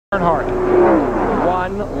Earnhardt.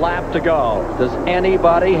 1 lap to go. Does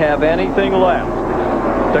anybody have anything left?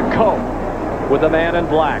 To Cope with the man in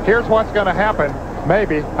black. Here's what's going to happen.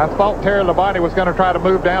 Maybe. I thought Terry Labonte was going to try to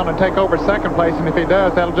move down and take over second place, and if he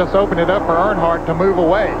does, that'll just open it up for Earnhardt to move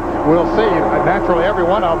away. We'll see. Naturally, every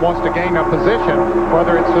one of them wants to gain a position,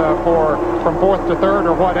 whether it's from fourth to third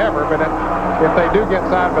or whatever, but if they do get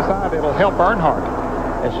side by side, it'll help Earnhardt.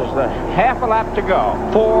 This is the half a lap to go.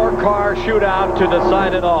 4-car shootout to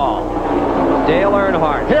decide it all. Dale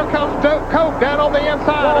Earnhardt. Here comes Cope down on the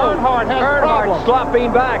inside. Whoa. Earnhardt has problems.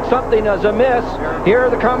 Slopping back. Something is amiss. Here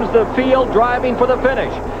comes the field driving for the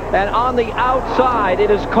finish. And on the outside,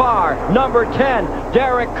 it is car number 10,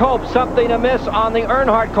 Derrike Cope. Something amiss on the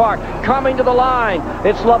Earnhardt car. Coming to the line.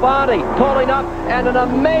 It's Labonte pulling up, and an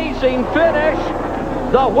amazing finish.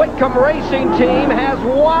 The Whitcomb Racing Team has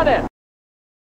won it.